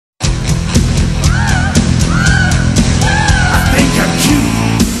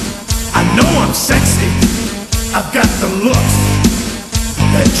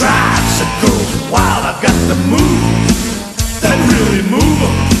drives a girl wild. I've got the moves that really move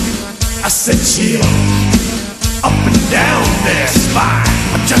them. I said chill up and down their spine.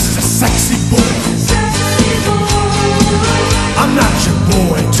 I'm just a sexy boy. I'm not your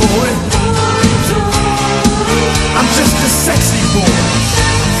boy toy. I'm just a sexy boy.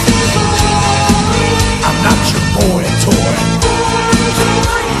 I'm not your boy toy.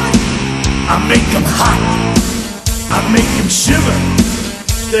 I make them hot, I make them shiver.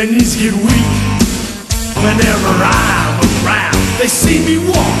 Their knees get weak whenever I'm around. They see me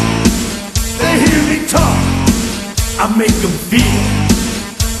walk, they hear me talk. I make them feel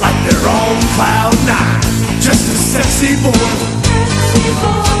like they're on cloud nine. Just a sexy boy.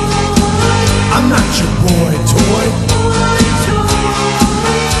 I'm not your boy toy.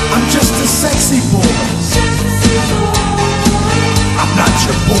 I'm just a sexy boy. I'm not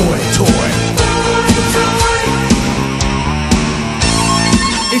your boy toy.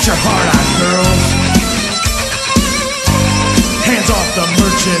 Ain't your heart out, girls? Hands off the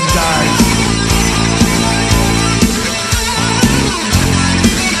merchandise.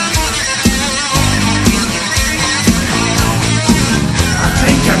 I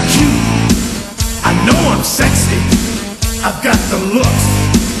think I'm cute, I know I'm sexy. I've got the looks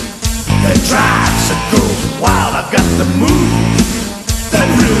that drives a girl wild. I've got the moves that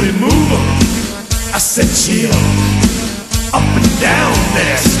really move them. I said chill up and down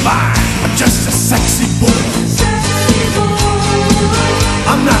their spine. I'm just a sexy boy.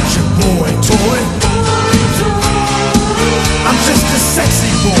 I'm not your boy toy. I'm just a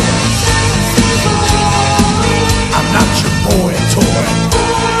sexy boy. I'm not your boy toy.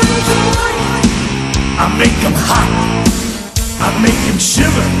 I make them hot, I make them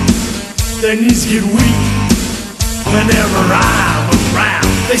shiver. Their knees get weak whenever I'm around.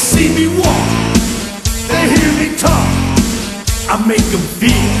 They see me walk, they hear me talk. I make them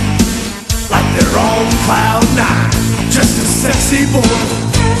feel like they're on cloud nine. Just a sexy boy.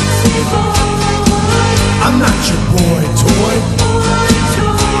 I'm not your boy toy.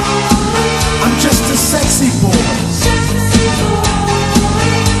 I'm just a sexy boy.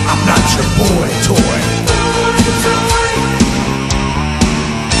 I'm not your boy toy.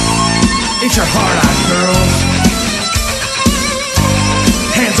 Ain't your heart out, girls?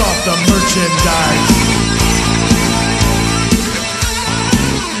 Hands off the merchandise.